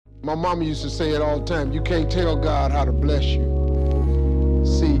My mama used to say it all the time, you can't tell God how to bless you.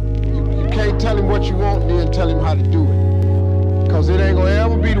 See, you can't tell him what you want and then tell him how to do it. Because it ain't gonna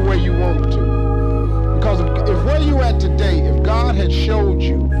ever be the way you want it to. Because if where you at today, if God had showed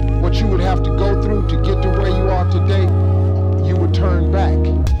you what you would have to go through to get to where you are today, you would turn back.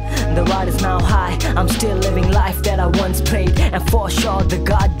 The ride is now high, I'm still living life that I once prayed. And for sure the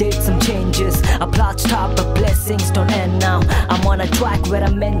God did some changes. A plot stop, but blessings don't end now. I'm on a track where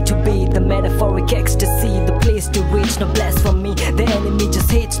I'm meant to be. The metaphoric ecstasy, the place to reach, no blasphemy. The enemy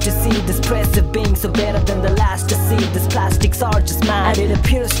just hates to see this impressive being so better than the last to see. These plastics are just mad, and it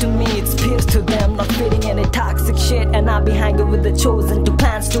appears to me, it appears to them, not fitting any toxic shit. And I be hanging with the chosen to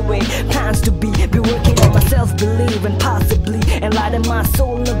plans to wait, plans to be working on myself, believe and possibly enlighten my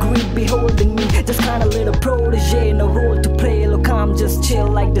soul, no greed beholding me, just kinda little protege, no role to play. Look, I'm just chill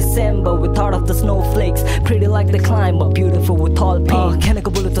like December with thought of the snowflakes, pretty like the climber, beautiful with tall pain. कहने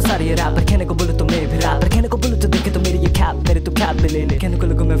को बोलो तो सारे ये rapper, कहने को बोलो तो मैं भी rapper, कहने को बोलो तो देखे तो मेरी ये cap, मेरे तो cap भी ले ले। कहने को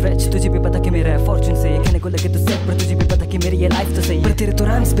लगूं मैं wretch, तुझे भी पता कि मेरा है fortune से, कहने को लगे तो set, पर तुझे भी पता कि मेरी ये life तो सही। पर तेरे तो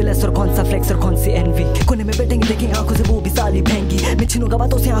rhymes पे less और कौन सा flex और कौन सी envy, कोने में बैठेंगे देखेंगे आंखों से वो भी साली भेंगी। मैं छीनूंगा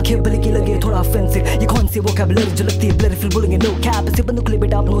बातों से आंखें भले की लगे थोड़ा offensive, ये कौन सी vocabulary जो लगती है blurry, फिर बोलेंगे no cap, ऐसे बंदूक ले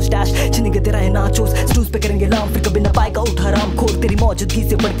बेटा अपनो stash, छीनेंगे तेरा है नाचोस, स्नूज पे करेंगे लाम, फिर कभी ना पाएगा उठ हराम खोर। तेरी मौजूदगी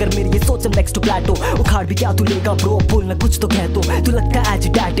से बढ़कर मेरी ये सोच next to plateau, उखाड़ भी क्या तू लेगा ब्रो, बोलना कुछ तो कह दो। तू लगता है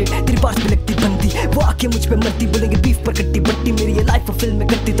agitated, तेरी बात पे लगती बंदी, वो आके मुझ पे मरती, बोलेंगे बीफ पर कट्टी बट्टी। मेरी ये लाइफ फिल्म में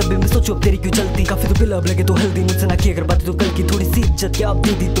कट्टी, तभी मैं सोचूं अब तेरी क्यों जलती। काफी तो बिलब लगे तो हल्दी, मुझसे ना की अगर बात तो कल की थोड़ी सी इज्जत क्या अब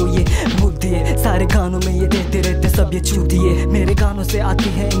दे दी तो ये मुद्दी है। सारे गानों में ये देते रहते सब ये चूतिए, मेरे गानों से आती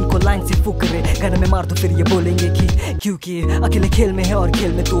है इनको लाइन सी फुकरे, गाने में मार तो फिर ये बोलेंगे कि क्योंकि अकेले खेल में है और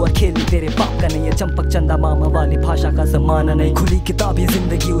खेल में तू और खेल भी तेरे बाप का नहीं है। चंपक चंदा मामा वाली भाषा का जमाना नहीं, खुली किताब ये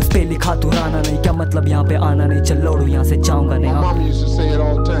जिंदगी उस पे लिखा तू राना नहीं। क्या मतलब यहाँ पे आना नहीं, चल लौड़ू यहाँ से जाऊंगा नहीं। My mama used to say it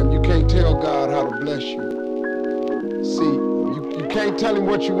all the time, you can't tell God how to bless you. See, you can't tell him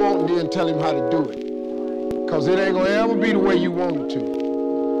what you want and then tell him how to do it. Because it ain't gonna ever be the way you want it to.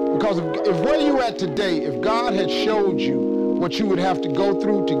 Because if where you at today, if God had showed you what you would have to go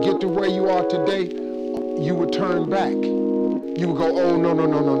through to get to where you are today, you would turn back. You would go, oh, no, no,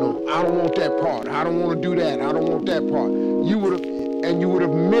 no, no, no. I don't want that part. I don't want to do that. I don't want that part. You would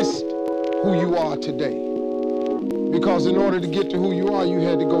have missed who you are today. Because in order to get to who you are, you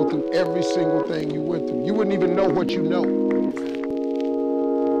had to go through every single thing you went through. You wouldn't even know what you know.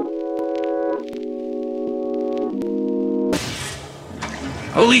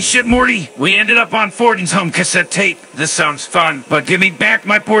 Holy shit, Morty! We ended up on Fortune's home cassette tape. This sounds fun, but give me back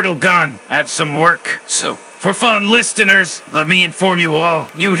my portal gun. I have some work. So, for fun listeners, let me inform you all.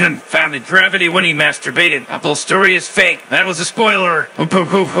 Newton found in gravity when he masturbated. That whole story is fake. That was a spoiler.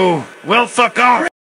 Well, fuck off.